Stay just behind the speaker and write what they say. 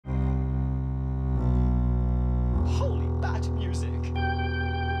Bat music.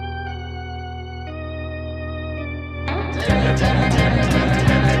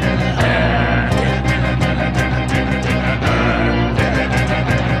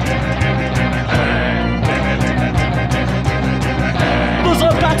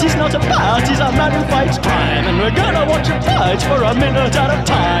 He's not a bat, he's a man who fights crime. And we're gonna watch him fight for a minute at a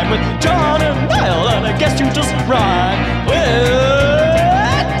time. With John and Niall and a guest who just rhyme.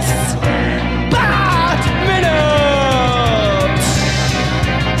 It's Bat Minute!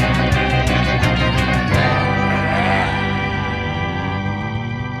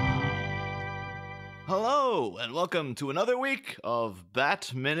 Hello, and welcome to another week of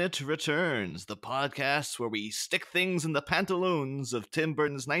Bat Minute Returns, the podcast where we stick things in the pantaloons of Tim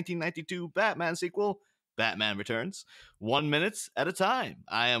Burton's 1992 Batman sequel, Batman Returns, 1 minute at a time.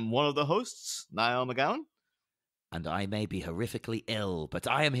 I am one of the hosts, Niall McGowan. And I may be horrifically ill, but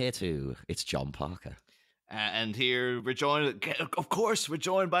I am here too. It's John Parker. And here we're joined, of course, we're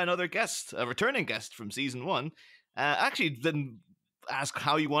joined by another guest, a returning guest from season 1. Actually, didn't ask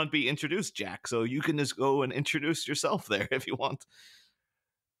how you want to be introduced, Jack, so you can just go and introduce yourself there if you want.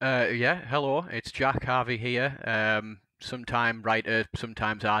 Yeah, hello, it's Jack Harvey here. Sometime writer,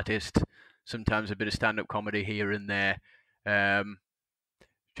 sometimes artist, sometimes a bit of stand-up comedy here and there.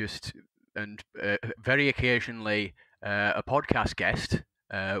 Very occasionally a podcast guest,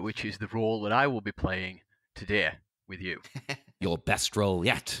 which is the role that I will be playing today with you. Your best role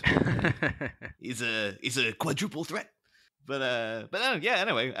yet. He's a quadruple threat. But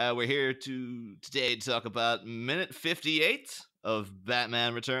anyway, we're here today to talk about minute 58 of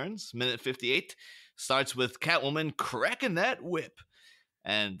Batman Returns. Minute 58 starts with Catwoman cracking that whip,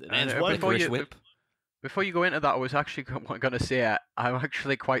 and it ends one whip. Before you go into that, I was actually going to say I'm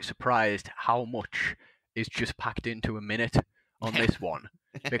actually quite surprised how much is just packed into a minute on this one.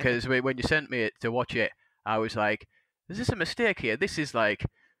 Because when you sent me it to watch it, I was like, is this a mistake here? This is like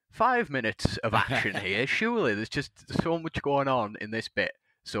 5 minutes of action here. Surely there's just so much going on in this bit.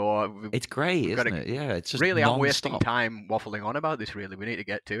 So it's great, isn't it? Yeah, it's just really, non-stop. I'm wasting time waffling on about this. Really, we need to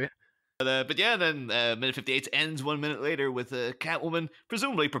get to it. But then minute 58 ends 1 minute later with Catwoman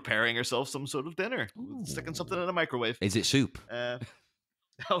presumably preparing herself some sort of dinner, sticking something in a microwave. Is it soup? That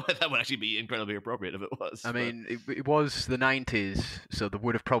would actually be incredibly appropriate if it was. I mean, it was the 90s, so there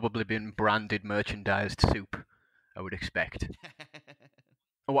would have probably been branded, merchandised soup, I would expect.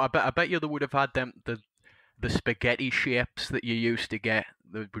 Oh, I bet you they would have had the spaghetti shapes that you used to get.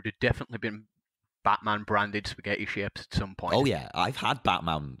 There would have definitely been Batman branded spaghetti shapes at some point. Oh yeah, I've had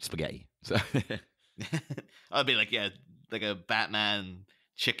Batman spaghetti. So I'd be like a Batman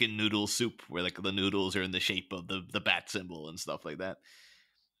chicken noodle soup where like the noodles are in the shape of the bat symbol and stuff like that.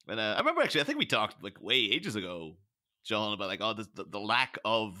 And I remember actually, I think we talked like way ages ago, John, about like the lack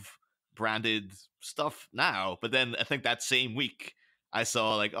of branded stuff now. But then I think that same week I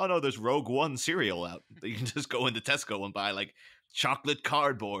saw like, oh no, there's Rogue One cereal out. You can just go into Tesco and buy like chocolate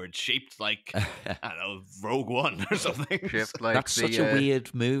cardboard shaped like, I don't know, Rogue One or something. Like that's such a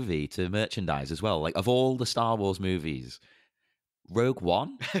weird movie to merchandise as well. Like of all the Star Wars movies, Rogue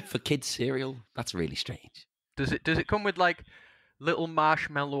One for kids cereal, that's really strange. Does it come with like little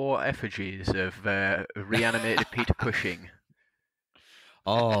marshmallow effigies of reanimated Peter Cushing?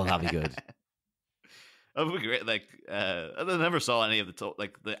 Oh, that'd be good. That would be great. Like, I never saw any of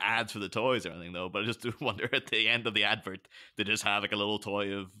the ads for the toys or anything though. But I just do wonder at the end of the advert, they just have like a little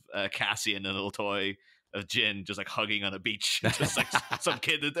toy of Cassian and a little toy of Jin just like hugging on a beach. Just like some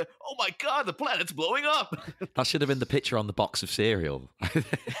kid. Oh my god, the planet's blowing up. That should have been the picture on the box of cereal.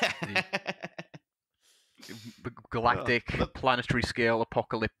 Galactic planetary scale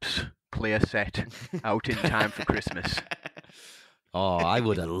apocalypse player set out in time for Christmas. Oh, I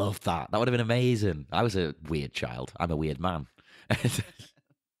would have loved that. That would have been amazing. I was a weird child. I'm a weird man.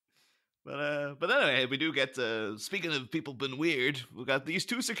 But anyway, we do get, speaking of people being weird, we've got these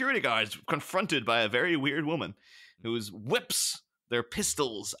two security guards confronted by a very weird woman who whips their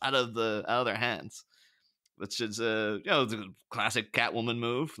pistols out of their hands. Which is, the classic Catwoman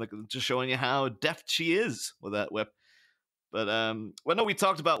move, like just showing you how deft she is with that whip. But, we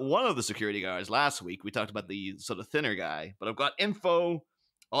talked about one of the security guards last week. We talked about the sort of thinner guy, but I've got info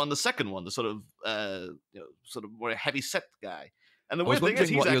on the second one, the sort of more heavy set guy. And the I was weird thing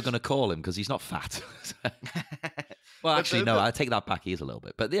is wondering what you're going to call him because he's not fat. Well, actually, no, I take that back. He is a little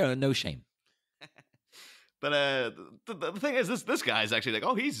bit, but no shame. But the thing is, this guy's actually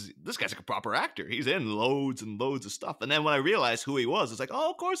like, this guy's like a proper actor. He's in loads and loads of stuff. And then when I realized who he was, it's like,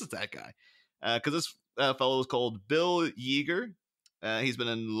 oh, of course it's that guy. Because this fellow is called Bill Yeager. He's been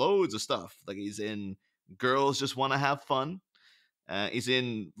in loads of stuff. Like he's in Girls Just Want to Have Fun. He's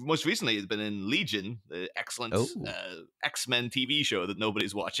most recently he's been in Legion, the excellent X-Men TV show that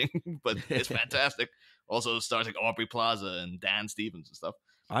nobody's watching, but it's fantastic. Also stars like Aubrey Plaza and Dan Stevens and stuff.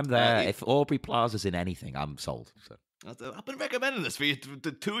 I'm there. If Aubrey Plaza's in anything, I'm sold. So. I've been recommending this for you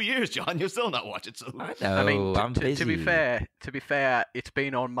 2 years, John. You're still not watching. So I know. I mean, I'm busy. to be fair, it's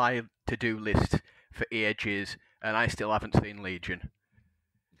been on my to-do list for ages, and I still haven't seen Legion.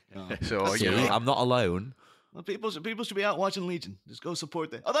 So I'm not alone. Well, people should be out watching Legion. Just go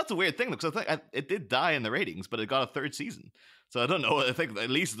support it. Oh, that's a weird thing because I think it did die in the ratings, but it got a 3rd season. So I don't know. I think at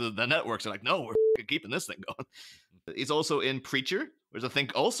least the networks are like, no, we're keeping this thing going. He's also in Preacher, which I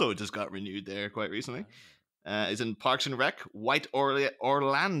think also just got renewed there quite recently. He's in Parks and Rec, White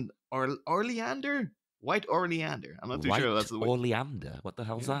Orleander. White Orleander. I'm not too sure that's the way. Orleander. What the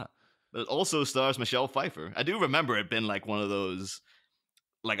hell's that? But it also stars Michelle Pfeiffer. I do remember it being like one of those.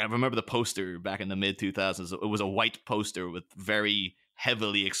 Like, I remember the poster back in the mid-2000s. It was a white poster with very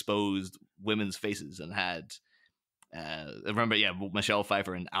heavily exposed women's faces and had, I remember, Michelle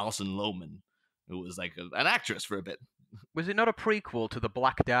Pfeiffer and Alison Lohman, who was like an actress for a bit. Was it not a prequel to The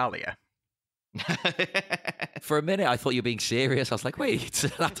Black Dahlia? For a minute, I thought you were being serious. I was like, wait,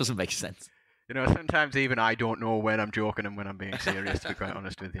 that doesn't make sense. You know, sometimes even I don't know when I'm joking and when I'm being serious, to be quite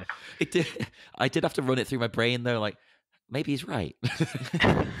honest with you. I did have to run it through my brain, though, like, maybe he's right.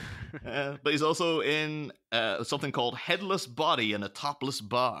 But he's also in something called Headless Body in a Topless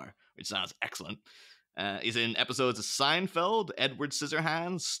Bar, which sounds excellent. He's in episodes of Seinfeld, Edward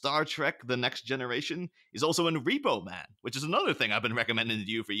Scissorhands, Star Trek, The Next Generation. He's also in Repo Man, which is another thing I've been recommending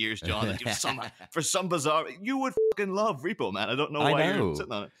to you for years, John. That for some bizarre... You would fucking love Repo Man. I don't know why you're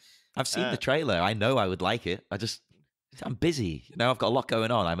sitting on it. I've seen the trailer. I know I would like it. I'm busy. You know, I've got a lot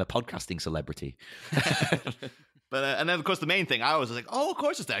going on. I'm a podcasting celebrity. But and then of course the main thing I was like, oh, of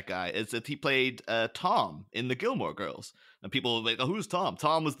course it's that guy. It's that he played Tom in the Gilmore Girls, and people were like, oh, who's Tom?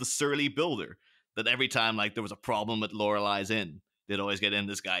 Tom was the surly builder that every time like there was a problem at Lorelei's Inn, they'd always get in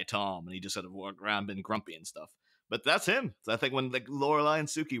this guy Tom, and he just sort of walked around being grumpy and stuff. But that's him. So I think when like Lorelei and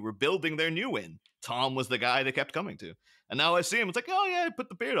Suki were building their new inn, Tom was the guy they kept coming to, and now I see him. It's like, oh yeah, put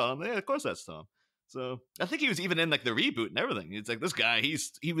the beard on him. Yeah, of course that's Tom. So I think he was even in like the reboot and everything. It's like this guy,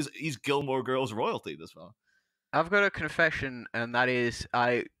 he's Gilmore Girls royalty. This fella. I've got a confession, and that is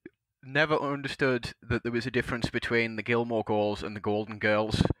I never understood that there was a difference between the Gilmore Girls and the Golden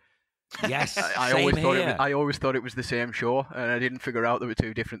Girls. Yes, I always thought it was the same show, and I didn't figure out there were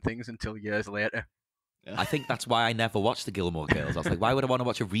 2 different things until years later. Yeah. I think that's why I never watched the Gilmore Girls. I was like, why would I want to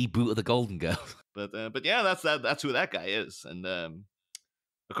watch a reboot of the Golden Girls? But yeah, that's who that guy is, and of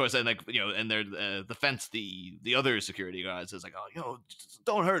course, then like in their defense, the other security guards is like, oh,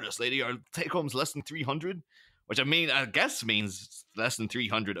 don't hurt us, lady. Our take home's less than 300. Which I guess means less than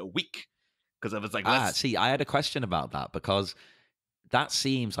 300 a week. Because if it's like... see, I had a question about that because that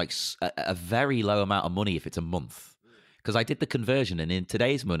seems like a very low amount of money if it's a month. Because I did the conversion, and in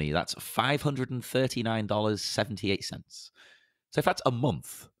today's money, that's $539.78. So if that's a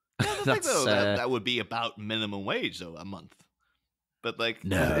month... that would be about minimum wage, though, a month. But like...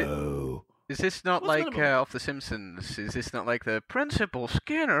 No... Is this not like off The Simpsons? Is this not like the Principal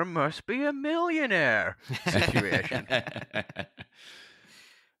Skinner must be a millionaire situation?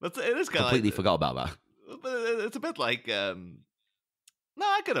 But it is kind of completely forgot about that. But it's a bit like no,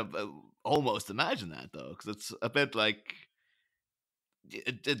 I could have almost imagined that though, because it's a bit like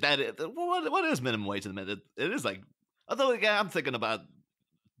what is minimum wage in the minute? It is like, although I'm thinking about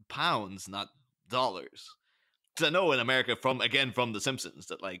pounds, not dollars. Because I know in America from The Simpsons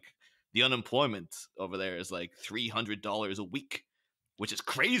that like. The unemployment over there is like $300 a week, which is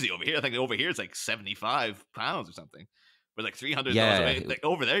crazy over here. I think over here it's like £75 or something. But like $300 a week, like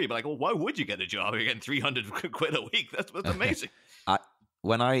over there, you'd be like, well, why would you get a job? You're getting 300 quid a week. That's amazing.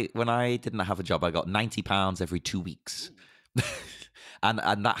 When I didn't have a job, I got £90 every 2 weeks.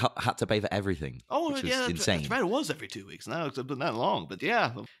 and that had to pay for everything. Oh, which yeah, was insane. That's right. It was every 2 weeks. Now it's been that long. But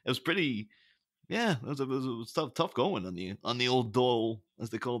yeah, it was pretty... Yeah, it was tough going on the old dole, as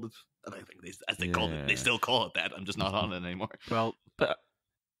they called it. I don't think they called it. They still call it that. I'm just not on it anymore. Well, but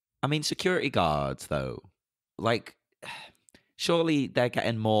I mean, security guards though, like, surely they're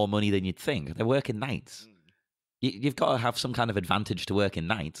getting more money than you'd think. They're working nights. You've got to have some kind of advantage to working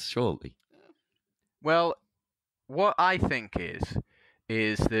nights, surely. Well, what I think is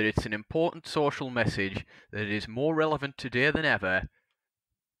that it's an important social message that is more relevant today than ever.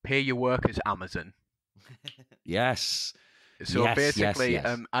 Pay your workers Amazon. Yes. So yes, basically,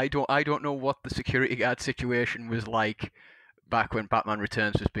 yes. I don't know what the security guard situation was like back when Batman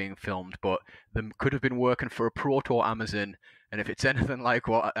Returns was being filmed, but they could have been working for a proto Amazon, and if it's anything like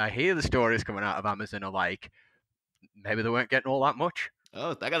what I hear the stories coming out of Amazon are like, maybe they weren't getting all that much.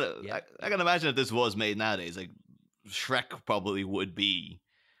 Oh, Yeah. I can imagine if this was made nowadays, like Shrek probably would be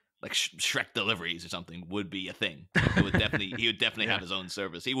like Shrek deliveries or something would be a thing. He would definitely have his own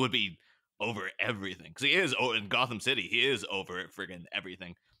service. He would be over everything because he is in Gotham City. He is over friggin'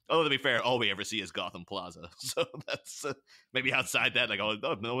 everything. Although to be fair, all we ever see is Gotham Plaza, so that's maybe outside that, like,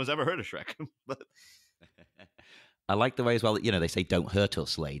 oh, no one's ever heard of Shrek. But I like the way as well that, they say, don't hurt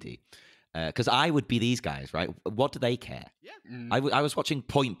us, lady. Because I would be these guys, right? What do they care? yeah, I was watching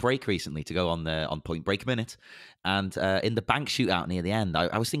Point Break recently to go on Point Break Minute. And in the bank shootout near the end,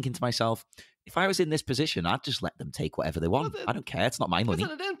 I was thinking to myself, if I was in this position, I'd just let them take whatever they want. I don't care. It's not my money.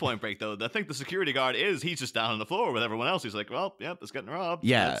 At an Point Break, though, I think the security guard he's just down on the floor with everyone else. He's like, well, yeah, it's getting robbed.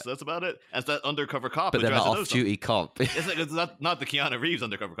 Yeah. That's about it. That's that undercover cop. But who they're tries not to do off-duty cop. it's not the Keanu Reeves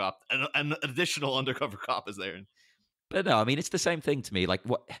undercover cop. An additional undercover cop is there. But no, I mean, it's the same thing to me. Like,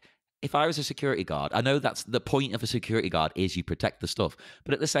 what if I was a security guard? I know that's the point of a security guard is you protect the stuff,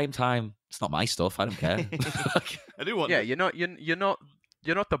 but at the same time, it's not my stuff. I don't care. I do want. Yeah, you're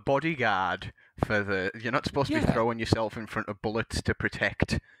not the bodyguard for the. You're not supposed to be Yeah. throwing yourself in front of bullets to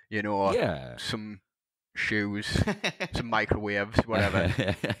protect, Yeah. some shoes, some microwaves, whatever.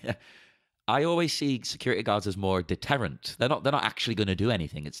 I always see security guards as more deterrent. They're not actually going to do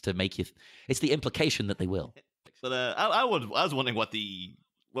anything. It's to make you. It's the implication that they will. But I was wondering what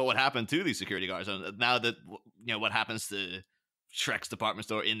would happen to these security guards now that what happens to Shrek's department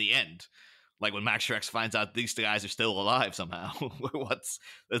store in the end. Like when Max Shrek finds out these guys are still alive somehow. He's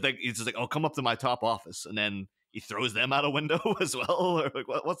just like, oh, come up to my top office, and then he throws them out a window as well. Or like,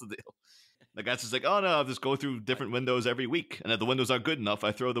 what's the deal? The guy's just like, oh no, I'll just go through different windows every week, and if the windows aren't good enough,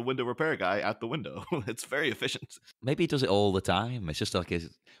 I throw the window repair guy out the window. It's very efficient. Maybe he does it all the time. It's just like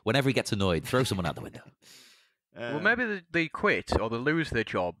whenever he gets annoyed, throw someone out the window. Well, maybe they quit or they lose their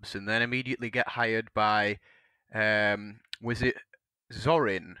jobs and then immediately get hired by, was it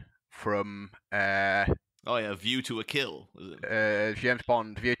Zorin from Oh yeah, View to a Kill. Was it? James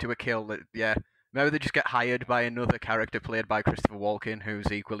Bond, View to a Kill? Yeah, maybe they just get hired by another character played by Christopher Walken,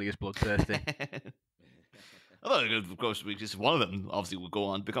 who's equally as bloodthirsty. Although, of course, one of them obviously will go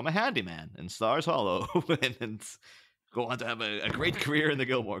on to become a handyman in Stars Hollow and go on to have a great career in the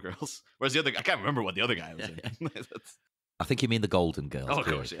Gilmore Girls. Whereas the other, I can't remember what the other guy was in. I think you mean the Golden Girls. Oh, of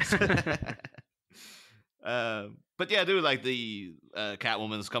course, yes. But yeah, I do like the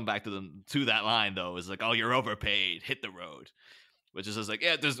Catwoman's come back to that line though. Is like, oh, you're overpaid. Hit the road. Which is just like,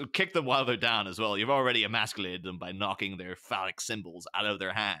 yeah, just kick them while they're down as well. You've already emasculated them by knocking their phallic symbols out of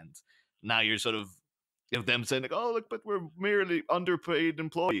their hands. Now you're sort of them saying like, oh, look, but we're merely underpaid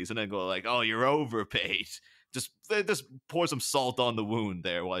employees, and then go like, oh, you're overpaid. Just pour some salt on the wound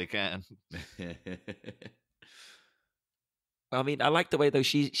there while you can. I mean, I like the way though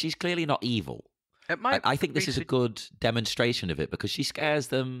she's clearly not evil. I think this is a good demonstration of it because she scares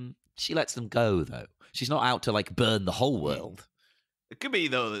them. She lets them go though. She's not out to like burn the whole world. It could be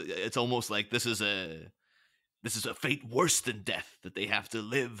though. It's almost like this is a fate worse than death that they have to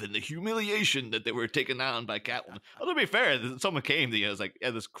live in the humiliation that they were taken down by Catwoman. Although to be fair, someone came to you, was like,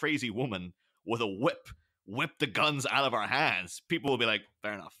 yeah, this crazy woman with a whip the guns out of our hands. People will be like,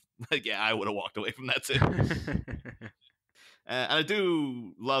 fair enough. Like, yeah, I would have walked away from that too. And I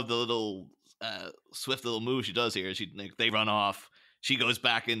do love the little swift little move she does here. They run off. She goes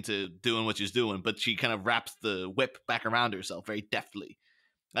back into doing what she's doing, but she kind of wraps the whip back around herself very deftly.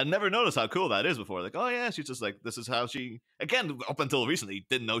 I never noticed how cool that is before. Like, oh yeah, she's just like, this is how she, again, up until recently,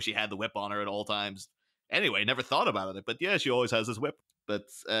 didn't know she had the whip on her at all times. Anyway, never thought about it. But yeah, she always has this whip. But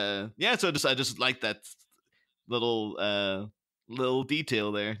yeah, so I just like that little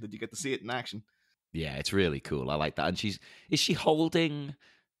detail there that you get to see it in action. Yeah, it's really cool. I like that. And is she holding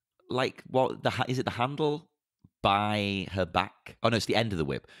like is it the handle by her back? Oh no, it's the end of the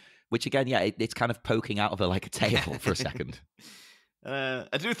whip. Which again, yeah, it's kind of poking out of her like a tail for a second.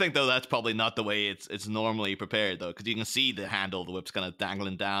 I do think though that's probably not the way it's normally prepared though, because you can see the handle of the whip's kind of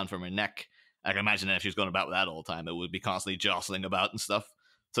dangling down from her neck. I can imagine that if she was going about with that all the time, it would be constantly jostling about and stuff.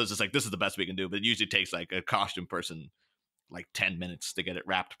 So it's just like, this is the best we can do, but it usually takes like a costume person like 10 minutes to get it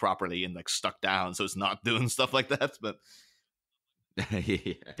wrapped properly and like stuck down so it's not doing stuff like that. But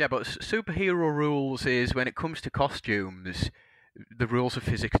yeah, but superhero rules is when it comes to costumes, the rules of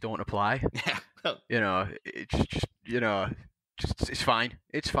physics don't apply. Yeah. It's just it's fine.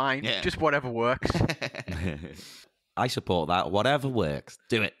 It's fine. Yeah. Just whatever works. I support that. Whatever works,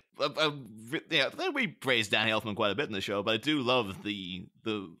 do it. Yeah, we praise Danny Elfman quite a bit in the show, but I do love the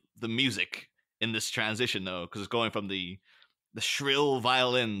music in this transition though, because it's going from the shrill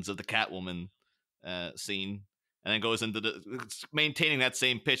violins of the Catwoman scene, and then goes into it's maintaining that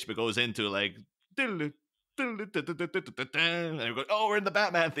same pitch, but goes into like and we go, oh, we're in the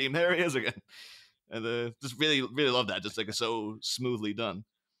Batman theme. There he is again. And just really, really love that. Just like it's so smoothly done.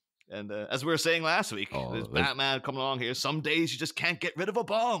 And as we were saying last week, there's Batman coming along here. Some days you just can't get rid of a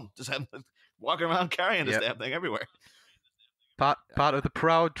bomb. Just have walking around carrying this damn thing everywhere. Part of the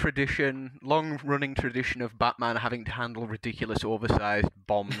proud tradition, long-running tradition of Batman having to handle ridiculous, oversized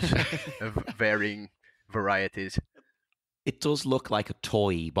bombs of varying varieties. It does look like a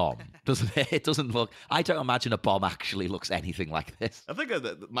toy bomb, doesn't it? It doesn't look... I don't imagine a bomb actually looks anything like this. I think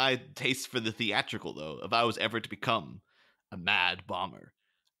my taste for the theatrical, though, if I was ever to become a mad bomber,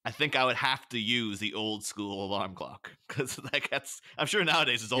 I think I would have to use the old school alarm clock. Because I'm sure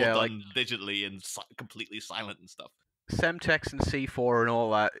nowadays it's all done digitally and completely silent and stuff. Semtex and C4 and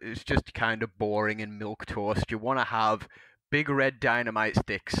all that is just kind of boring and milquetoast. You want to have big red dynamite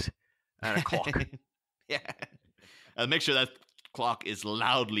sticks and a clock. Yeah. And make sure that clock is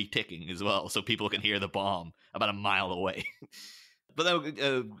loudly ticking as well, so people can hear the bomb about a mile away. But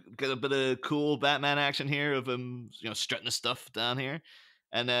then get a bit of cool Batman action here of him, strutting his stuff down here.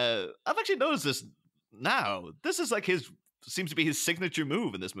 And I've actually noticed this now. This is like seems to be his signature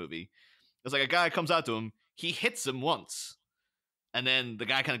move in this movie. It's like a guy comes out to him, he hits him once, and then the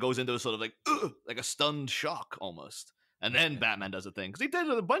guy kind of goes into a sort of like a stunned shock almost. And then Batman does a thing. Because he did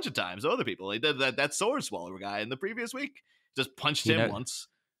it a bunch of times to other people. He did that sword swallower guy in the previous week. Just punched him once,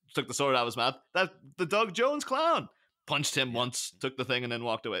 took the sword out of his mouth. The Doug Jones clown punched him once, took the thing, and then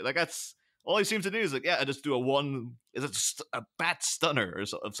walked away. Like, that's all he seems to do is I just do a bat stunner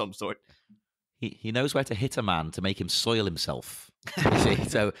of some sort. He knows where to hit a man to make him soil himself. You see?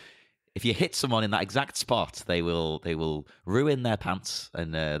 So if you hit someone in that exact spot, they will ruin their pants,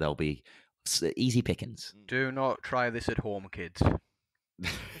 and they'll be easy pickings. Do not try this at home, kids.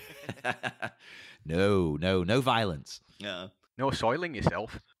 No violence. Yeah. No soiling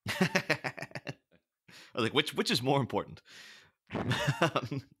yourself. I was like, which is more important?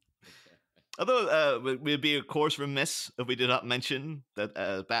 Although we'd be, of course, remiss if we did not mention that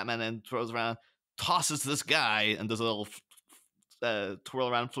Batman then throws around, tosses this guy, and does a little twirl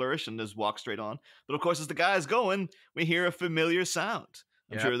around flourish and just walks straight on. But of course, as the guy's going, we hear a familiar sound.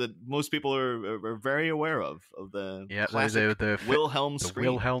 I'm sure that most people are very aware of the classic Wilhelm scream.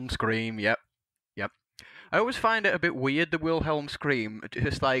 The Wilhelm scream, yep. I always find it a bit weird, the Wilhelm scream,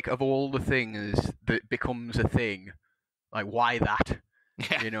 just like, of all the things that becomes a thing, like, why that?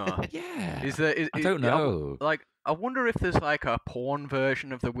 Yeah. I don't know. I wonder if there's like a porn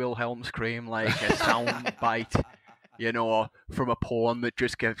version of the Wilhelm scream, like a sound bite, from a porn that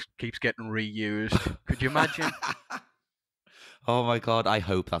just keeps getting reused. Could you imagine? Oh my God, I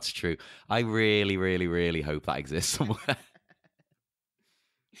hope that's true. I really, really, really hope that exists somewhere.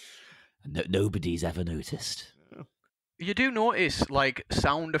 Nobody's ever noticed. You do notice, like,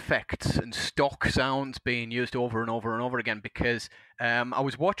 sound effects and stock sounds being used over and over and over again, because I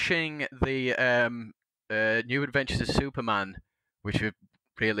was watching the New Adventures of Superman, which are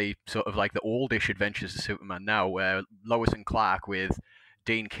really sort of like the oldish Adventures of Superman now, where Lois and Clark with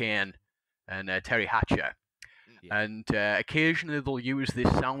Dean Cain and Terry Hatcher. Yeah. And occasionally they'll use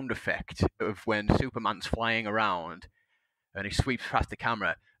this sound effect of when Superman's flying around and he sweeps past the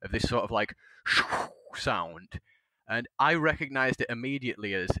camera, of this sort of like sound. And I recognized it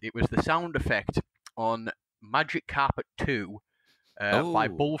immediately as it was the sound effect on Magic Carpet 2 by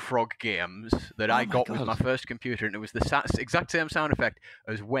Bullfrog Games that I got with my first computer. And it was the exact same sound effect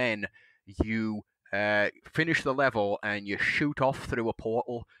as when you finish the level and you shoot off through a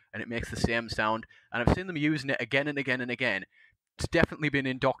portal and it makes the same sound. And I've seen them using it again and again and again. It's definitely been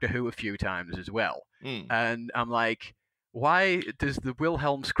in Doctor Who a few times as well. And I'm like, why does the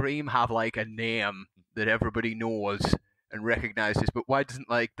Wilhelm scream have like a name that everybody knows and recognizes, but why doesn't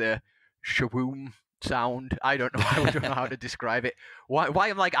like the shawoom sound? I don't know. I don't know how to describe it. Why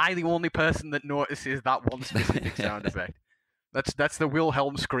am I the only person that notices that one specific sound effect? That's the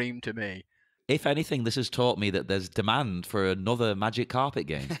Wilhelm scream to me. If anything, this has taught me that there's demand for another Magic Carpet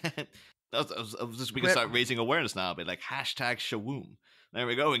game. We can start raising awareness now. Be like #shawoom. There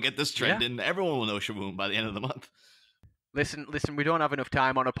we go, and get this trend in. Everyone will know shawoom by the end of the month. Listen, we don't have enough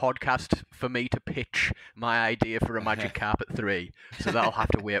time on a podcast for me to pitch my idea for a Magic Carpet 3, so that'll have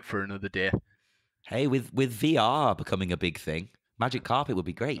to wait for another day. Hey, with VR becoming a big thing, Magic Carpet would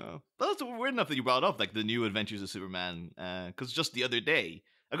be great. That's weird enough that you brought up like the New Adventures of Superman, because just the other day,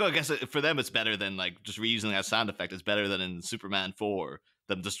 I guess for them it's better than like just reusing that sound effect. It's better than in Superman 4,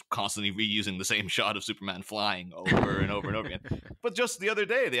 them just constantly reusing the same shot of Superman flying over and over and over again. But just the other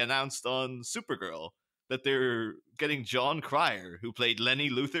day, they announced on Supergirl that they're getting John Cryer, who played Lenny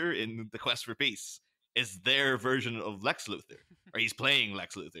Luthor in The Quest for Peace, is their version of Lex Luthor. Or he's playing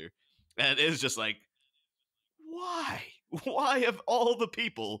Lex Luthor. And it is just like, why? Why of all the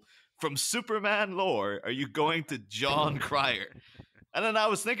people from Superman lore are you going to John Cryer? And then I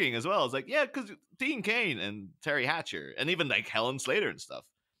was thinking as well, I was like, yeah, because Dean Cain and Terry Hatcher and even like Helen Slater and stuff,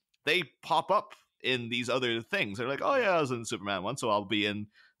 they pop up in these other things. They're like, oh yeah, I was in Superman once, so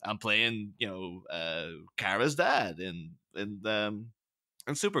I'm playing, Kara's dad in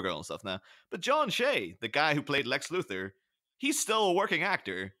Supergirl and stuff now. But John Shea, the guy who played Lex Luthor, he's still a working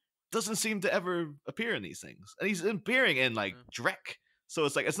actor, doesn't seem to ever appear in these things. And he's appearing in like Drek. So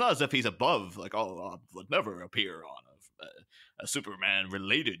it's like, it's not as if he's above, like, oh, I would never appear on a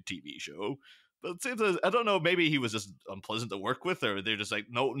Superman-related TV show. But it seems, I don't know, maybe he was just unpleasant to work with, or they're just like,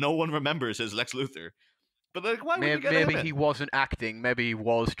 no one remembers his Lex Luthor. But like, why would you get him maybe in? he wasn't acting. Maybe he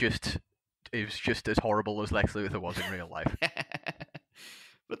was just as horrible as Lex Luthor was in real life.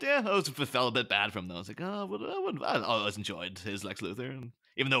 But yeah, I felt a bit bad from those. Like, I always enjoyed his Lex Luthor, and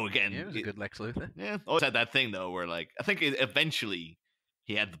even though again, Yeah, it was a good Lex Luthor. Yeah, always had that thing though, where like I think eventually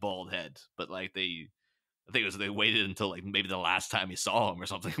he had the bald head, but like I think it was they waited until like maybe the last time you saw him or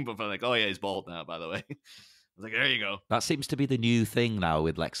something, but like, oh yeah, he's bald now, by the way. I was like, there you go. That seems to be the new thing now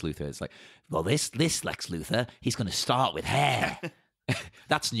with Lex Luthor. It's like, well, this Lex Luthor, he's going to start with hair.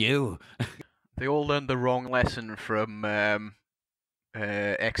 That's new. They all learned the wrong lesson from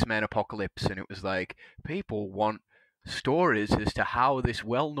X-Men Apocalypse, and it was like, people want stories as to how this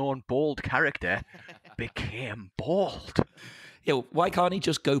well-known bald character became bald. Yeah, why can't he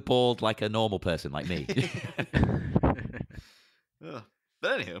just go bald like a normal person like me? But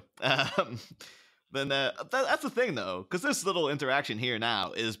anywho, then that's the thing though, because this little interaction here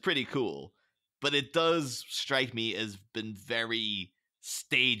now is pretty cool, but it does strike me as been very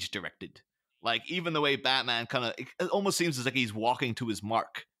stage directed. Like even the way Batman it almost seems as like he's walking to his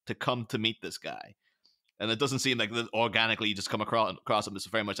mark to come to meet this guy. And it doesn't seem like organically you just come across him. It's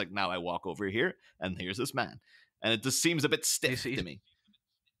very much like, now I walk over here and here's this man. And it just seems a bit stiff to me.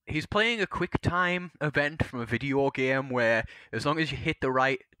 He's playing a quick time event from a video game where as long as you hit the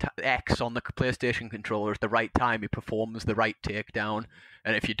right X on the PlayStation controller at the right time, he performs the right takedown.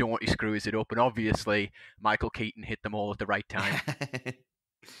 And if you don't, he screws it up. And obviously, Michael Keaton hit them all at the right time.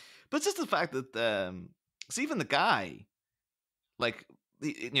 But it's just the fact that it's even the guy, like,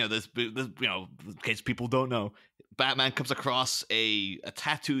 this in case people don't know, Batman comes across a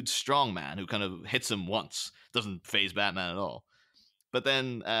tattooed strongman who kind of hits him once. Doesn't faze Batman at all. But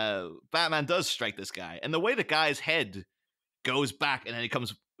then Batman does strike this guy, and the way the guy's head goes back and then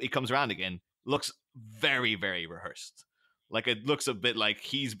he comes around again looks very, very rehearsed. Like it looks a bit like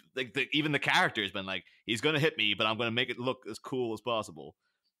he's like even the character has been like, he's gonna hit me, but I'm gonna make it look as cool as possible.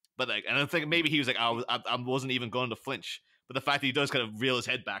 But like, and I think maybe he was like, I wasn't even going to flinch. But the fact that he does kind of reel his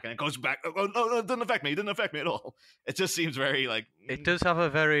head back and it goes back, oh no, it didn't affect me. It didn't affect me at all. It just seems very like. It does have a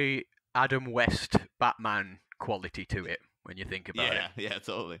very Adam West Batman quality to it when you think about it. Yeah,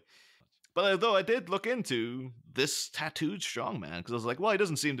 totally. But though I did look into this tattooed strongman because I was like, well, he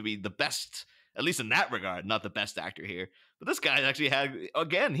doesn't seem to be the best, at least in that regard, not the best actor here. But this guy actually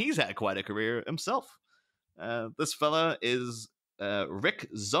he's had quite a career himself. This fella is Rick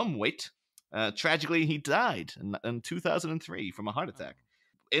Zumwait. Tragically, he died in 2003 from a heart attack.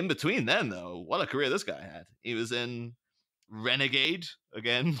 In between then, though, what a career this guy had. He was in Renegade.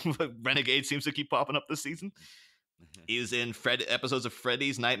 Again, Renegade seems to keep popping up this season. He was in episodes of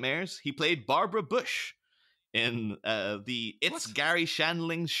Freddy's Nightmares. He played Barbara Bush in the Gary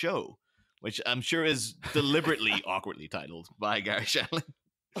Shandling Show, which I'm sure is deliberately awkwardly titled by Gary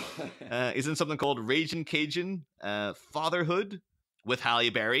Shandling. He's in something called Ragin' Cajun, Fatherhood, with Halle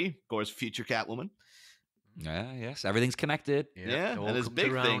Berry, of course, future Catwoman. Yes, everything's connected. Yeah, and his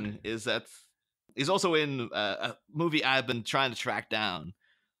big thing is that he's also in a movie I've been trying to track down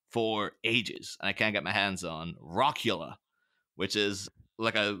for ages, and I can't get my hands on, Rockula, which is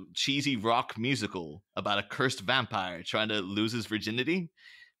like a cheesy rock musical about a cursed vampire trying to lose his virginity.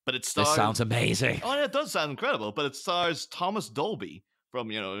 But it stars... This sounds amazing. Oh, it does sound incredible, but it stars Thomas Dolby from,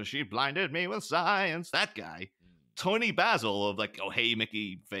 She Blinded Me with Science, that guy. Tony Basil of like, Oh Hey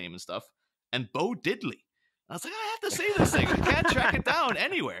Mickey fame and stuff, and Bo Diddley. I was like, I have to see this thing. I can't track it down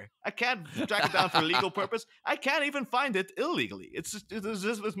anywhere. I can't track it down for legal purpose. I can't even find it illegally. It's just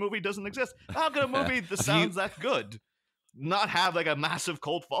this movie doesn't exist. How can a movie that sounds that good not have like a massive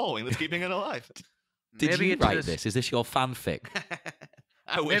cult following that's keeping it alive? Did you write this? Is this your fanfic?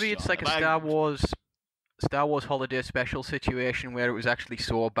 Maybe it's like a Star Wars holiday special situation where it was actually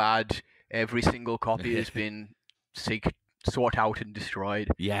so bad every single copy has been sought out and destroyed.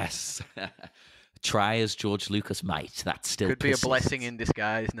 Yes. Try as George Lucas might. That still could be a blessing in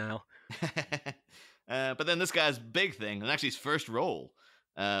disguise now. But then this guy's big thing, and actually his first role,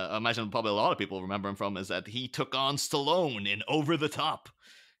 I imagine probably a lot of people remember him from, is that he took on Stallone in Over the Top.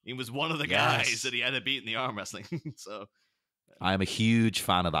 He was one of the guys that he had to beat in the arm wrestling. So I am a huge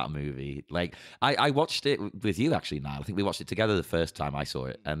fan of that movie. Like, I watched it with you actually. Now I think we watched it together the first time I saw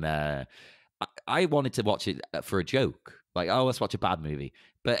it, and I wanted to watch it for a joke. Like, oh, let's watch a bad movie,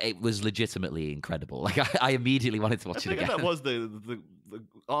 but it was legitimately incredible. Like, I immediately wanted to watch it again. That was the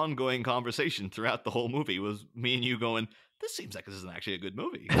ongoing conversation throughout the whole movie, was me and you going, this seems like this isn't actually a good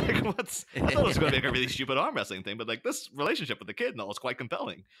movie. Like, I thought it was going to be like a really stupid arm wrestling thing, but like this relationship with the kid and all is quite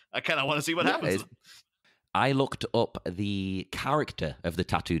compelling. I kind of want to see what happens. I looked up the character of the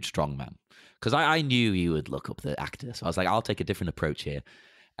tattooed strongman because I knew you would look up the actor. So I was like, I'll take a different approach here.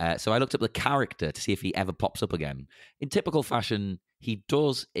 So I looked up the character to see if he ever pops up again. In typical fashion, he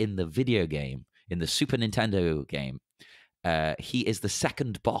does in the video game, in the Super Nintendo game. He is the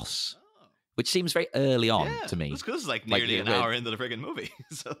second boss, which seems very early on to me. It's because it's like nearly an hour into the friggin' movie.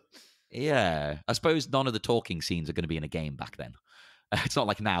 So. Yeah, I suppose none of the talking scenes are going to be in a game back then. It's not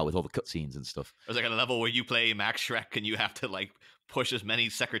like now with all the cutscenes and stuff. There's like a level where you play Max Shrek and you have to like push as many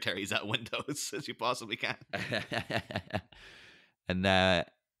secretaries at Windows as you possibly can. And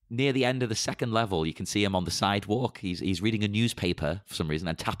near the end of the second level, you can see him on the sidewalk. He's reading a newspaper for some reason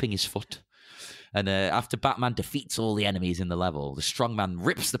and tapping his foot. And after Batman defeats all the enemies in the level, the strongman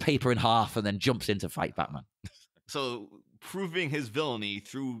rips the paper in half and then jumps in to fight Batman. So proving his villainy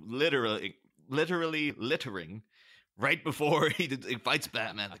through literally littering right before he fights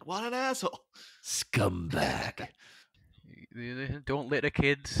Batman. Like, what an asshole. Scumbag. Don't litter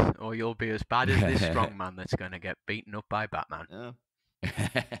kids, or you'll be as bad as this strongman that's going to get beaten up by Batman. Yeah.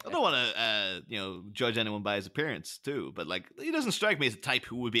 I don't want to, judge anyone by his appearance too, but like, he doesn't strike me as the type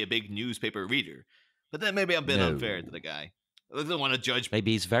who would be a big newspaper reader. But then maybe I'm a bit unfair to the guy. I don't want to judge.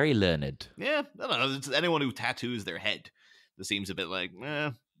 Maybe he's very learned. Yeah, I don't know. It's anyone who tattoos their head. This seems a bit like,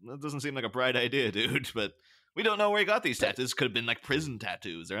 that doesn't seem like a bright idea, dude. But we don't know where he got these tattoos. Could have been like prison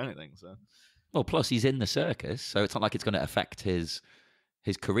tattoos or anything. So, well, plus he's in the circus, so it's not like it's going to affect his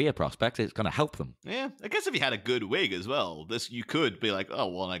career prospects. It's going to help them. Yeah, I guess if he had a good wig as well, you could be like, oh,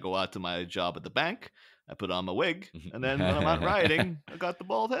 well, when I go out to my job at the bank, I put on my wig, and then when I'm out riding, I got the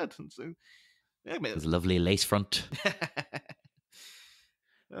bald head. And so, yeah, his lovely lace front.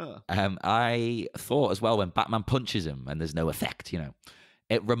 Oh. I thought as well when Batman punches him and there's no effect,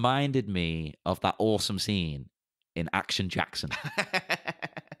 it reminded me of that awesome scene in Action Jackson.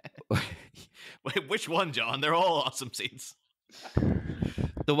 Wait, which one, John? They're all awesome scenes.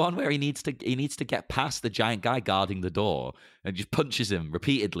 The one where he needs to get past the giant guy guarding the door and just punches him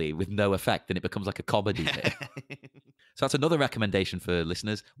repeatedly with no effect, and it becomes like a comedy bit. So that's another recommendation for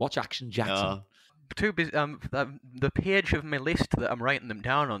listeners. Watch Action Jackson. Too busy. The page of my list that I'm writing them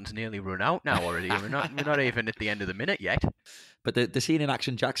down on's nearly run out now already. We're not even at the end of the minute yet. But the scene in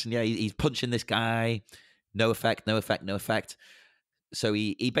Action Jackson, yeah, he's punching this guy, no effect. So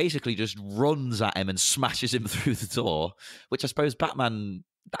he basically just runs at him and smashes him through the door, which I suppose Batman,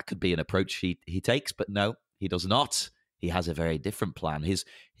 that could be an approach he takes, but no, he does not. He has a very different plan. His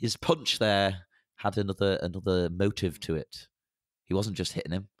punch there had another motive to it. He wasn't just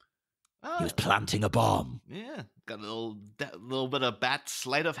hitting him. He was planting a bomb. Yeah, got a little bit of bat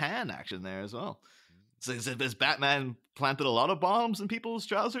sleight of hand action there as well. So has Batman planted a lot of bombs in people's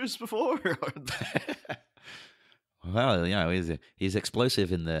trousers before? Well, he's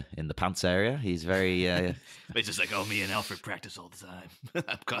explosive in the pants area. He's very. It's just like, me and Alfred practice all the time.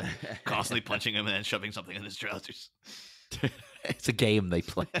 I'm constantly punching him and then shoving something in his trousers. It's a game they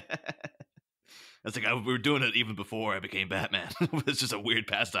play. It's like we were doing it even before I became Batman. It's just a weird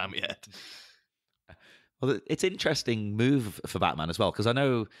pastime we had. Well, it's an interesting move for Batman as well, because I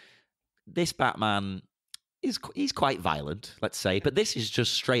know this Batman he's quite violent, let's say, but this is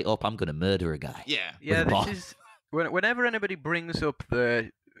just straight up, I'm going to murder a guy. Yeah. This is whenever anybody brings up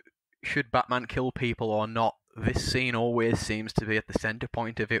the should Batman kill people or not, this scene always seems to be at the center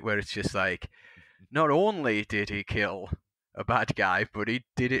point of it, where it's just like, not only did he kill a bad guy, but he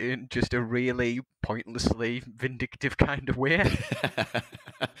did it in just a really pointlessly vindictive kind of way.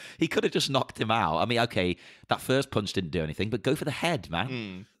 He could have just knocked him out. I mean, okay, that first punch didn't do anything, but go for the head,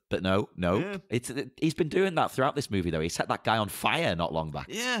 man. But no. Yeah. He's been doing that throughout this movie, though. He set that guy on fire not long back.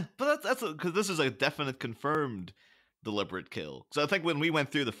 Yeah, but that's because this is a definite confirmed deliberate kill. So I think when we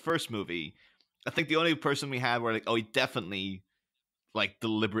went through the first movie, I think the only person we had where he definitely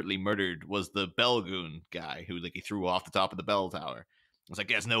deliberately murdered was the Belgoon guy who he threw off the top of the bell tower. I was like,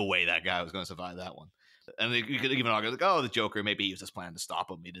 there's no way that guy was going to survive that one. And you could even argue the Joker, maybe he was just planning to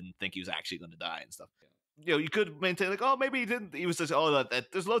stop him. He didn't think he was actually going to die and stuff. You could maintain maybe he didn't. He was just, that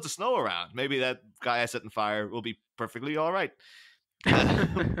there's loads of snow around. Maybe that guy I set in fire will be perfectly all right.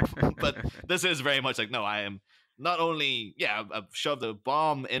 But this is very much like, no, I am not only, I've shoved a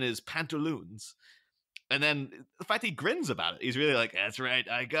bomb in his pantaloons. And then the fact he grins about it, he's really like, that's right,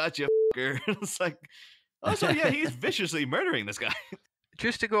 I got you, fucker. It's like, oh, so yeah, he's viciously murdering this guy.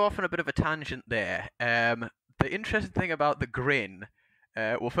 Just to go off on a bit of a tangent there, the interesting thing about the grin,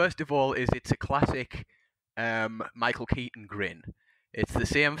 well, first of all, is it's a classic Michael Keaton grin. It's the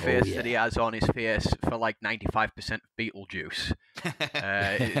same face that he has on his face for like 95% of Beetlejuice.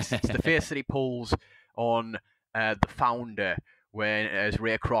 It's the face that he pulls on the founder when, as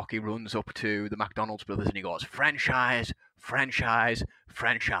Ray Kroc, he runs up to the McDonald's brothers and he goes, franchise, franchise,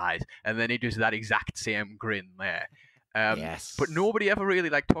 franchise. And then he does that exact same grin there. Yes. But nobody ever really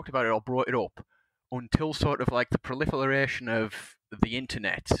like talked about it or brought it up until sort of like the proliferation of the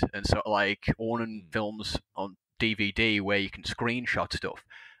internet and sort of like owning films on DVD where you can screenshot stuff.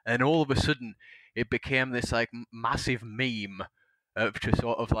 And all of a sudden it became this like massive meme of just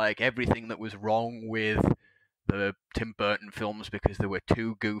sort of like everything that was wrong with the Tim Burton films because they were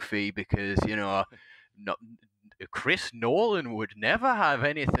too goofy, because, you know, Chris Nolan would never have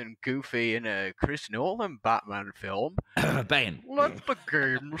anything goofy in a Chris Nolan Batman film. Bane. Let the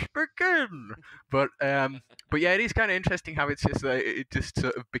games begin. But yeah, it is kind of interesting how it's just like it just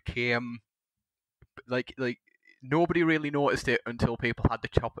sort of became like nobody really noticed it until people had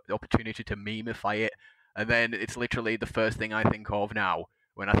the opportunity to memeify it, and then it's literally the first thing I think of now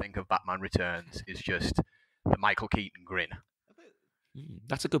when I think of Batman Returns is just the Michael Keaton grin.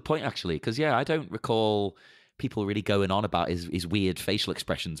 That's a good point, actually, because I don't recall people really going on about his weird facial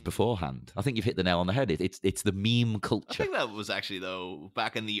expressions beforehand. I think you've hit the nail on the head. It's the meme culture. I think that was actually, though,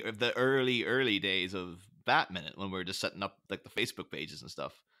 back in the early days of Batminute, when we were just setting up like the Facebook pages and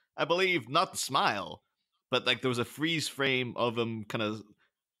stuff. I believe not the smile, but like there was a freeze frame of him kind of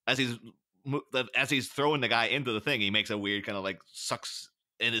as he's throwing the guy into the thing. He makes a weird kind of like sucks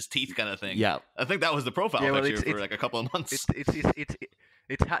in his teeth kind of thing. Yeah, I think that was the profile picture for like a couple of months.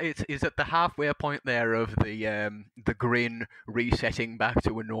 It's at the halfway point there of the grin resetting back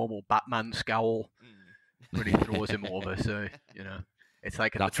to a normal Batman scowl when he throws him over. So it's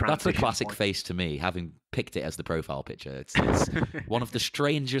like that's a classic point. face to me, having picked it as the profile picture. It's one of the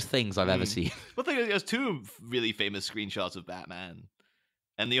strangest things I've ever seen. Well, there's two really famous screenshots of Batman.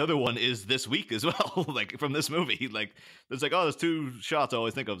 And the other one is this week as well, like from this movie. Like there's two shots I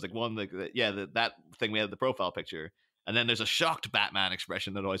always think of. It's like one, like that thing we had the profile picture, and then there's a shocked Batman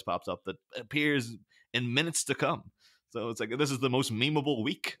expression that always pops up that appears in minutes to come. So it's like this is the most memeable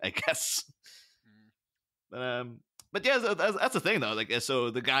week, I guess. But yeah, that's the thing though. Like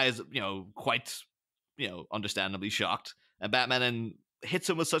so, the guy is quite understandably shocked, and Batman then hits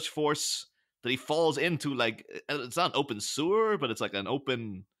him with such force that he falls into like, it's not an open sewer, but it's like an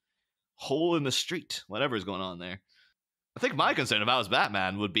open hole in the street, whatever is going on there. I think my concern if I was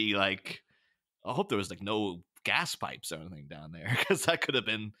Batman would be like, I hope there was like no gas pipes or anything down there, because that could have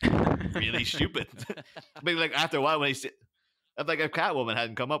been really stupid. Maybe like after a while when if Catwoman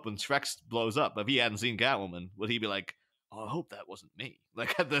hadn't come up when Shrek blows up, if he hadn't seen Catwoman, would he be like, oh, I hope that wasn't me?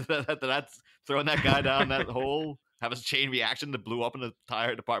 Like that's throwing that guy down that hole, have a chain reaction that blew up in an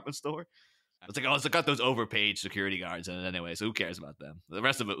entire department store. It's like, it's got those overpaid security guards in it anyway, so who cares about them? The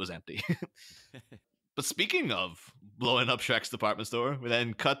rest of it was empty. But speaking of blowing up Shrek's department store, we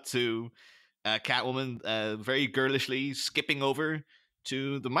then cut to Catwoman very girlishly skipping over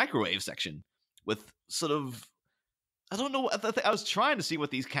to the microwave section with sort of, I don't know, I was trying to see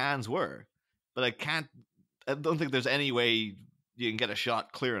what these cans were, but I don't think there's any way you can get a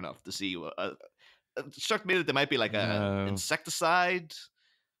shot clear enough to see. It struck me that there might be like an insecticide.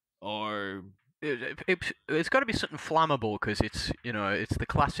 Or it's got to be something flammable, because it's the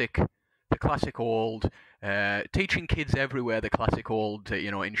classic old teaching kids everywhere the classic old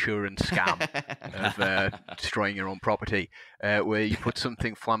insurance scam of destroying your own property, where you put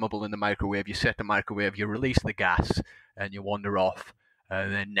something flammable in the microwave, you set the microwave, you release the gas, and you wander off,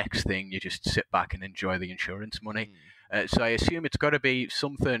 and then next thing you just sit back and enjoy the insurance money. So I assume it's got to be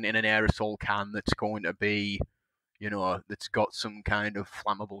something in an aerosol can that's going to be, that's got some kind of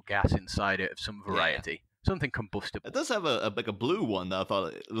flammable gas inside it of some variety. Something combustible. It does have a blue one that I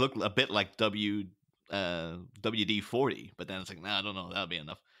thought it looked a bit like WD-40, but then it's like, I don't know, that'll be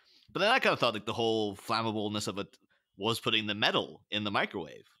enough. But then I kind of thought like the whole flammableness of it was putting the metal in the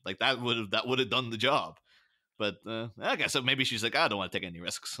microwave. Like that would have done the job. But I guess maybe she's like, I don't want to take any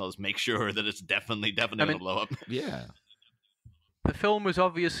risks. I'll just make sure that it's definitely going to blow up. Yeah. The film was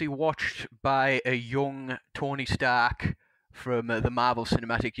obviously watched by a young Tony Stark from the Marvel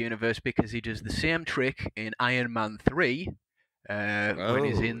Cinematic Universe, because he does the same trick in Iron Man 3 when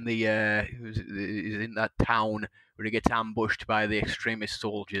he's in he's in that town where he gets ambushed by the extremist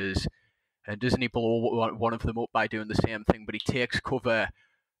soldiers, and doesn't he blow one of them up by doing the same thing? But he takes cover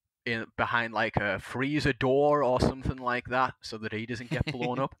behind like a freezer door or something like that, so that he doesn't get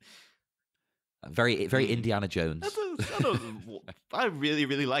blown up. Very, very Indiana Jones. I really,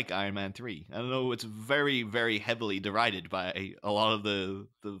 really like Iron Man 3. I don't know, it's very, very heavily derided by a lot of the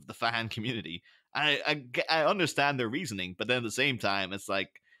fan community. I understand their reasoning, but then at the same time, it's like,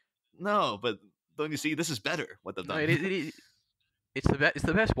 no, but don't you see, this is better what they've done. It's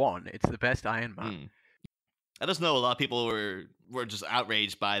the best one. It's the best Iron Man. I just know a lot of people were just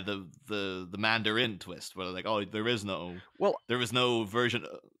outraged by the Mandarin twist, where they're like, oh, there is no version.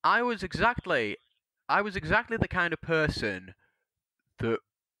 I was exactly the kind of person that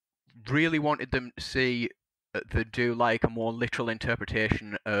really wanted them to see to do like a more literal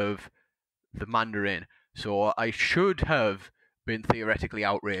interpretation of the Mandarin. So I should have been theoretically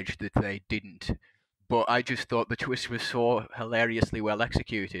outraged that they didn't. But I just thought the twist was so hilariously well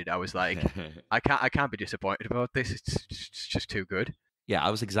executed. I was like, I can't be disappointed about this. It's just too good. Yeah, I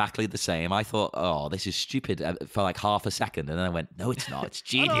was exactly the same. I thought, oh, this is stupid for like half a second, and then I went, no, it's not. It's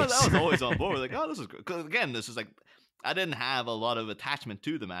genius. I was always on board. Like, oh, this is good. Because again, this is like, I didn't have a lot of attachment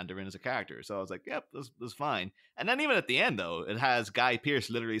to the Mandarin as a character, so I was like, yep, this is fine. And then even at the end, though, it has Guy Pearce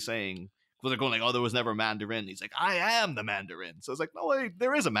literally saying, well, they're going like, oh, there was never a Mandarin. He's like, I am the Mandarin. So it's like, no way,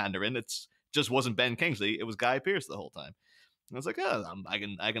 there is a Mandarin. It's just wasn't Ben Kingsley. It was Guy Pearce the whole time. And I was like, oh,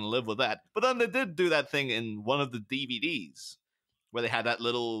 I can live with that. But then they did do that thing in one of the DVDs where they had that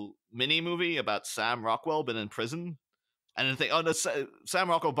little mini movie about Sam Rockwell being in prison. And then think, oh, no, Sam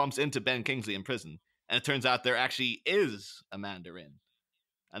Rockwell bumps into Ben Kingsley in prison. And it turns out there actually is a Mandarin.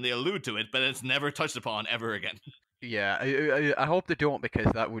 And they allude to it, but it's never touched upon ever again. Yeah, I hope they don't,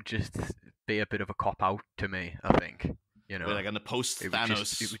 because that would just be a bit of a cop-out to me, I think. You know, like on the post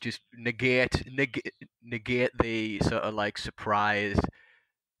Thanos, it would just negate the sort of like surprise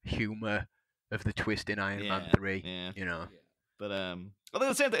humor of the twist in Iron Man 3. Yeah. You know, but although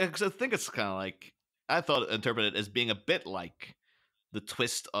the same thing, because I think it's kind of like, I thought interpreted as being a bit like the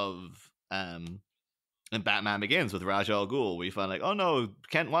twist of in Batman Begins with Ra's al Ghul, where you find like, oh no,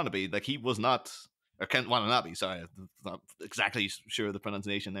 Kent Wannabe, like he was not, or Kent Watanabe, sorry, I'm not exactly sure of the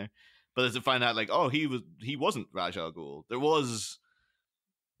pronunciation there. But as to find out, like, oh, he wasn't Ra's al Ghul. There was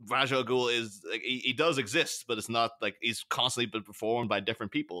Ra's al Ghul is like, he does exist, but it's not like he's constantly been performed by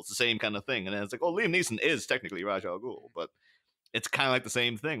different people. It's the same kind of thing. And then it's like, oh, Liam Neeson is technically Ra's al Ghul, but it's kind of like the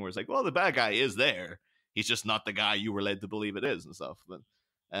same thing where it's like, well, the bad guy is there. He's just not the guy you were led to believe it is and stuff. But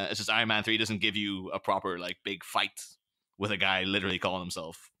it's just Iron Man 3 doesn't give you a proper like big fight with a guy literally calling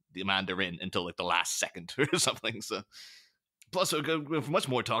himself the Mandarin until like the last second or something. So. Plus, we have much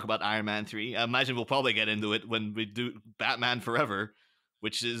more talk about Iron Man 3. I imagine we'll probably get into it when we do Batman Forever,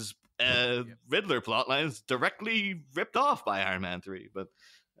 which is Riddler plotlines directly ripped off by Iron Man 3. But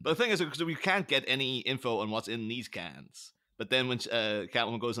the thing is, because we can't get any info on what's in these cans. But then when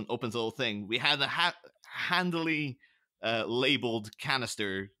Catwoman goes and opens the little thing, we had a handily labeled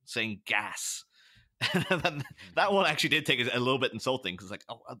canister saying gas. That one actually did take it a little bit insulting, because like,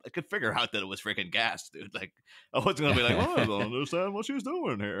 oh, I could figure out that it was freaking gas, dude. Like, I wasn't gonna be like, oh, I don't understand what she's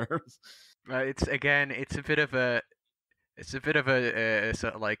doing here. It's a bit of a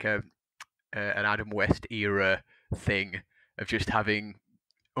sort of like an Adam West era thing of just having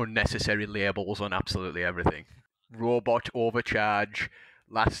unnecessary labels on absolutely everything. Robot overcharge,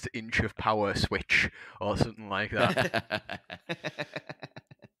 last inch of power switch, or something like that.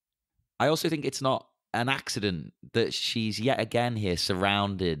 I also think it's not an accident that she's yet again here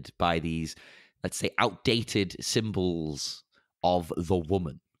surrounded by these, let's say, outdated symbols of the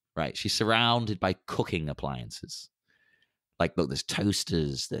woman, right? She's surrounded by cooking appliances. Like, look, there's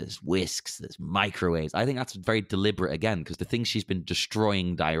toasters, there's whisks, there's microwaves. I think that's very deliberate again, because the things she's been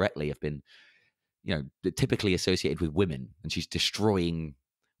destroying directly have been, you know, typically associated with women, and she's destroying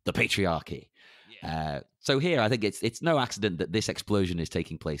the patriarchy. So here, I think it's no accident that this explosion is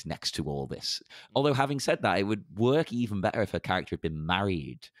taking place next to all this. Although, having said that, it would work even better if her character had been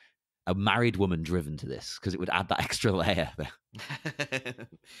married, a married woman driven to this, because it would add that extra layer there.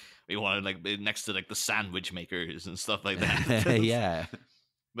 We wanted like next to like the sandwich makers and stuff like that. Yeah.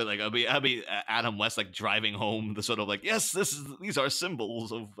 But like, I'll be Adam West like driving home the sort of like, yes, these are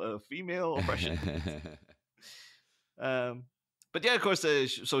symbols of female oppression. But yeah, of course,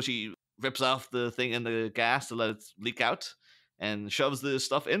 so she rips off the thing in the gas to let it leak out, and shoves the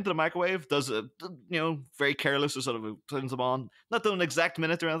stuff into the microwave. Does very careless, to sort of turns them on, not to an exact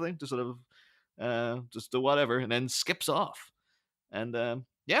minute or anything, just sort of just do whatever, and then skips off. And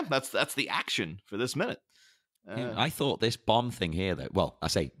that's the action for this minute. I thought this bomb thing here, though. Well, I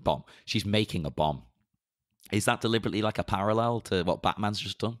say bomb. She's making a bomb. Is that deliberately like a parallel to what Batman's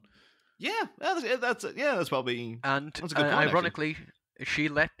just done? Yeah, that's probably And that's a good point, ironically, she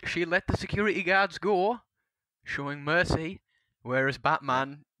let the security guards go, showing mercy, whereas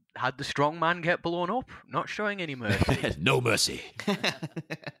Batman had the strongman get blown up, not showing any mercy. No mercy. I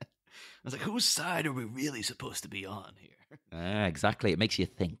was like, whose side are we really supposed to be on here? Exactly. It makes you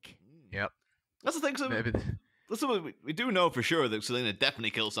think. Yep. That's the thing. So that's what we do know for sure that Selina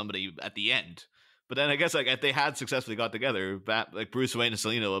definitely kills somebody at the end. But then I guess like if they had successfully got together, like Bruce Wayne and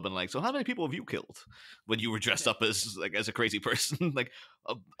Selina would have been like, so how many people have you killed when you were dressed up as a crazy person? Like,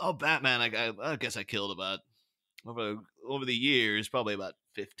 oh, Batman, I guess I killed about over the years probably about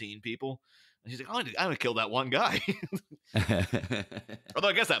 15 people. And she's like, I'm gonna kill that one guy. Although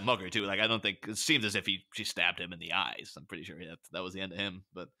I guess that mugger too. Like I don't think it seems as if she stabbed him in the eyes. I'm pretty sure that was the end of him.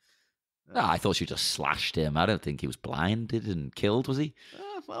 But no, I thought she just slashed him. I don't think he was blinded and killed, was he?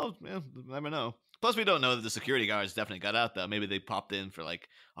 Well, yeah, never know. Plus, we don't know that the security guards definitely got out, though. Maybe they popped in for, like,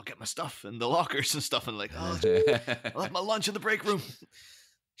 I'll get my stuff in the lockers and stuff, and like, oh, I left my lunch in the break room.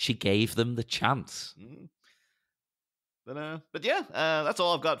 She gave them the chance. Mm-hmm. But yeah, that's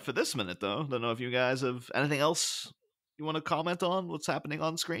all I've got for this minute, though. Don't know if you guys have anything else you want to comment on what's happening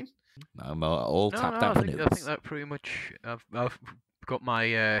on screen? I'm all tapped out for news. I think that pretty much, I've got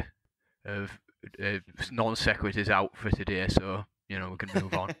my non sequiturs out for today, so, we can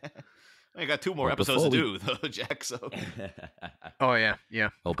move on. I got 2 more episodes to do, though, Jack. So. Oh yeah,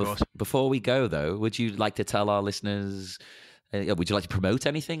 of course. Before we go, though, would you like to tell our listeners? Would you like to promote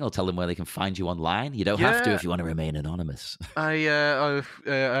anything, or tell them where they can find you online? You don't have to if you want to remain anonymous. As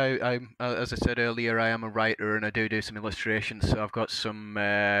I said earlier, I am a writer and I do some illustrations. So I've got some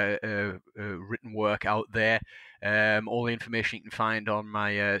written work out there. All the information you can find on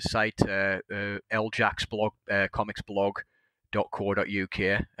my site, Lerczak's blog,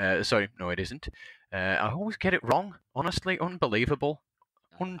 comicsblog.co.uk. Sorry, no, it isn't. I always get it wrong. Honestly, unbelievable.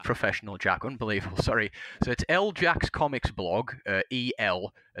 Unprofessional, Jack. Unbelievable. Sorry. So it's Lerczak's Comics Blog,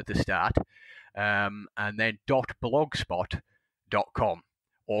 EL at the start, and then .blogspot.com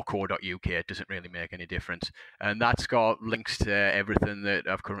or .co.uk. It doesn't really make any difference. And that's got links to everything that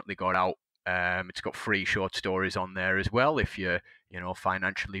I've currently got out. It's got free short stories on there as well if you're,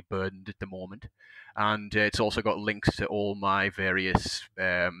 financially burdened at the moment. And it's also got links to all my various,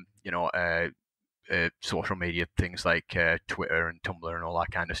 social media things like Twitter and Tumblr and all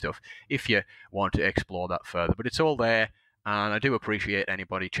that kind of stuff if you want to explore that further. But it's all there, and I do appreciate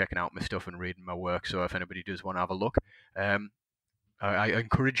anybody checking out my stuff and reading my work. So if anybody does want to have a look, I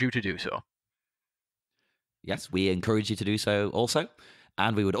encourage you to do so. Yes, we encourage you to do so also.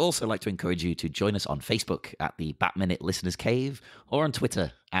 And we would also like to encourage you to join us on Facebook at the Bat-Minute Listeners Cave or on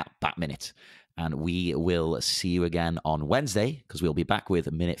Twitter at Bat-Minute. And we will see you again on Wednesday because we'll be back with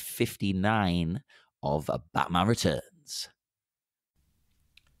minute 59 of Batman Returns.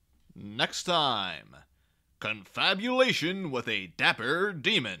 Next time, confabulation with a dapper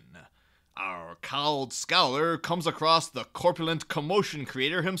demon. Our cowled scowler comes across the corpulent commotion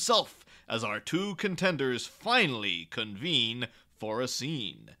creator himself as our 2 contenders finally convene for a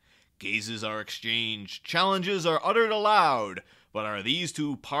scene. Gazes are exchanged, challenges are uttered aloud. But are these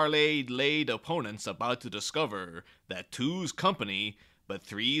 2 parlayed-laid opponents about to discover that 2's company, but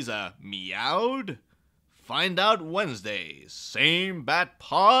 3's a meowed? Find out Wednesday. Same Bat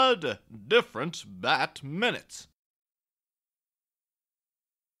Pod, different Bat Minute.